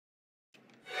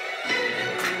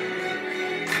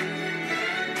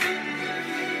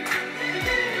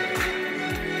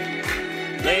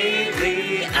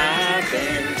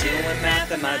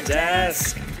math at my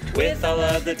desk with all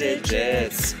of the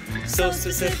digits. So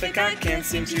specific I can't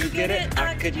seem to get it,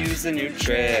 I could use a new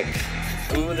trick.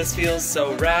 Ooh, this feels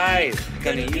so right,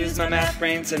 gonna use my math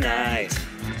brain tonight.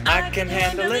 I can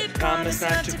handle it, promise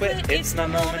not to quit, it's my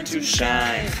moment to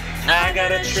shine. I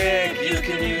got a trick, you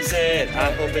can use it,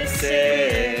 I hope it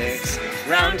sticks.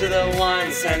 Round to the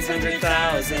ones, tens, hundred,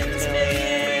 thousands,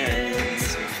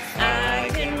 millions. I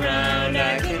can round,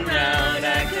 I can round,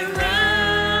 I can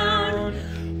round.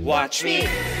 Watch me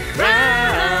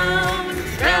round,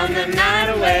 round the night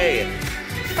away.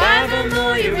 5 or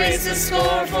more, you raise the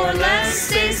score, 4 less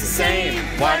stays the same.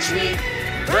 Watch me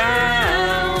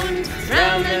round,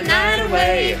 round the night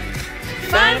away.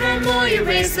 5 or more, you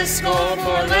raise the score,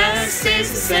 4 less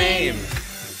stays the same.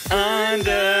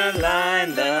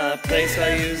 Underline the place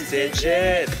I use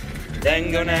digit,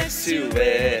 then go next to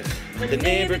it. The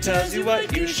neighbor tells you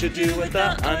what you should do with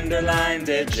the underlined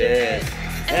digit.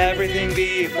 Everything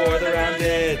before the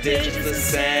rounded digit's the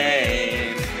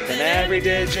same. Then every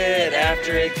digit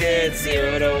after it gets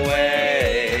zeroed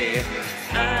away.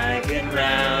 I can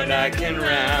round, I can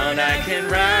round, I can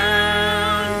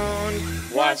round.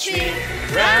 Watch me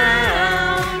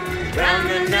round, round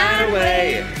the night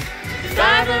away.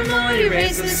 5 or more, you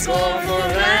raise the score, 4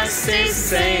 less stays the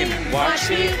same. Watch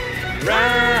me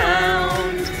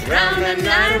round, round the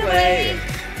night away.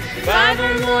 5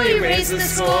 or more, you raise the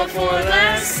score, 4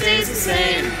 less stays the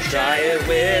same. Try it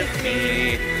with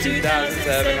me.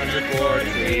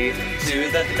 2,743 to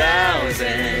the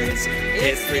thousands.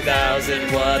 It's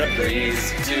 3,000, what a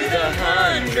breeze. To the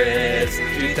hundreds,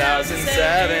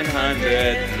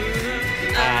 2,700.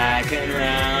 I can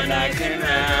round, I can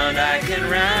round, I can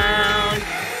round.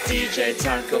 DJ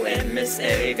Taco and Miss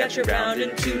A got you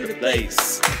rounding to the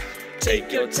place.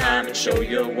 Take your time and show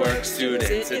your work,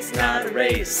 students, it's not a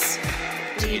race.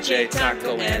 DJ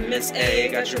Taco and Miss A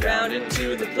got you rounding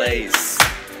to the place.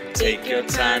 Take your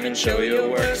time and show your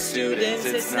work, students,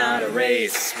 it's not a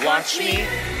race. Watch me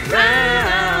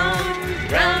round,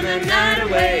 round the night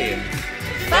away.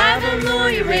 5 or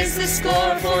more, you raise the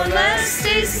score, 4 less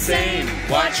stays the same.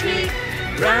 Watch me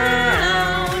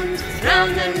round,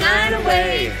 round the night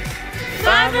away.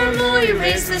 5 or more, you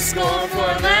raise the score,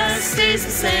 4 less stays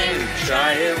the same.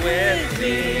 Try it with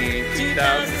me.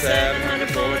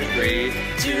 2,743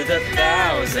 to the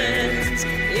thousands.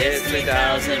 It's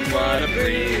 3,000, what a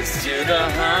breeze. To the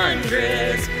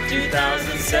hundreds,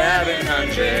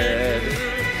 2,700.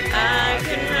 I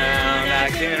can round, I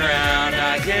can round,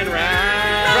 I can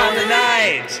round. Round the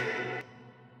night.